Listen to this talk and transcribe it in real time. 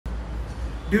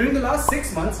During the last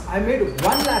 6 months, I made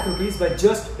 1 lakh rupees by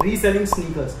just reselling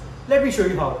sneakers. Let me show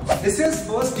you how. This year's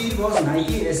first deal was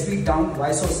Nike SB Dunk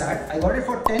Visosat. I got it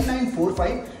for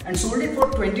 10,945 and sold it for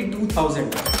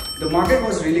 22,000. The market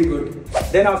was really good.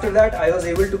 Then after that, I was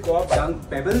able to co-op Dunk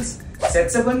Pebbles,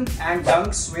 Set7 and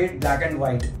Dunk Suede Black and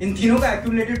White. In तीनों का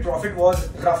accumulated profit was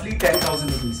roughly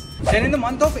 10,000 rupees. Then in the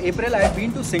month of April, I had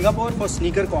been to Singapore for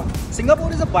SneakerCon.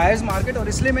 Singapore is a buyer's market और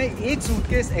इसलिए मैं एक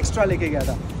suitcase extra लेके गया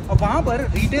था. और वहाँ पर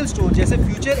रिटेल स्टोर जैसे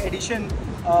फ्यूचर एडिशन,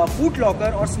 फूट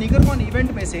लॉकर और स्नीकरकॉन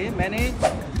इवेंट में से मैंने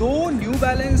 2 न्यू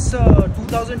बैलेंस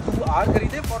 2002 R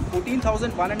खरीदे for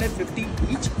 14,150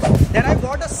 each. Then I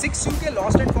got a 6 UK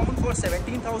lost and found for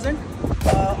 17,000,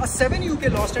 a 7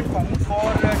 UK lost and found for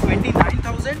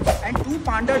 29,000 and 2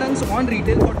 Panda Dunks on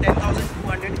retail for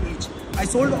 10,200 each. I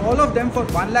sold all of them for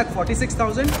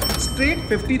 1,46,000, straight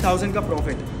 50,000 का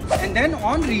profit. And then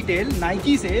on retail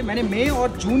Nike से मैंने मई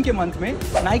और जून के month में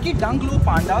Nike Dunk Low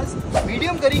Pandas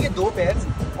medium करी के 2 pairs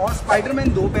और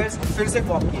Spiderman 2 pairs फिर से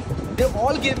कॉप किए. They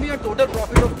all gave me a total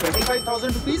profit of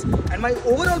 25,000 rupees and my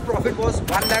overall profit was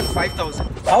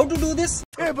 1,05,000. How to do this?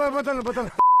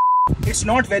 It's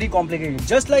not very complicated.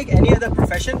 Just like any other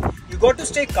profession, you got to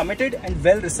stay committed and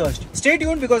well researched. Stay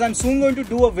tuned because I'm soon going to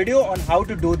do a video on how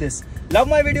to do this.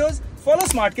 Love my videos,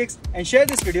 follow Smart Kicks and share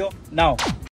this video now.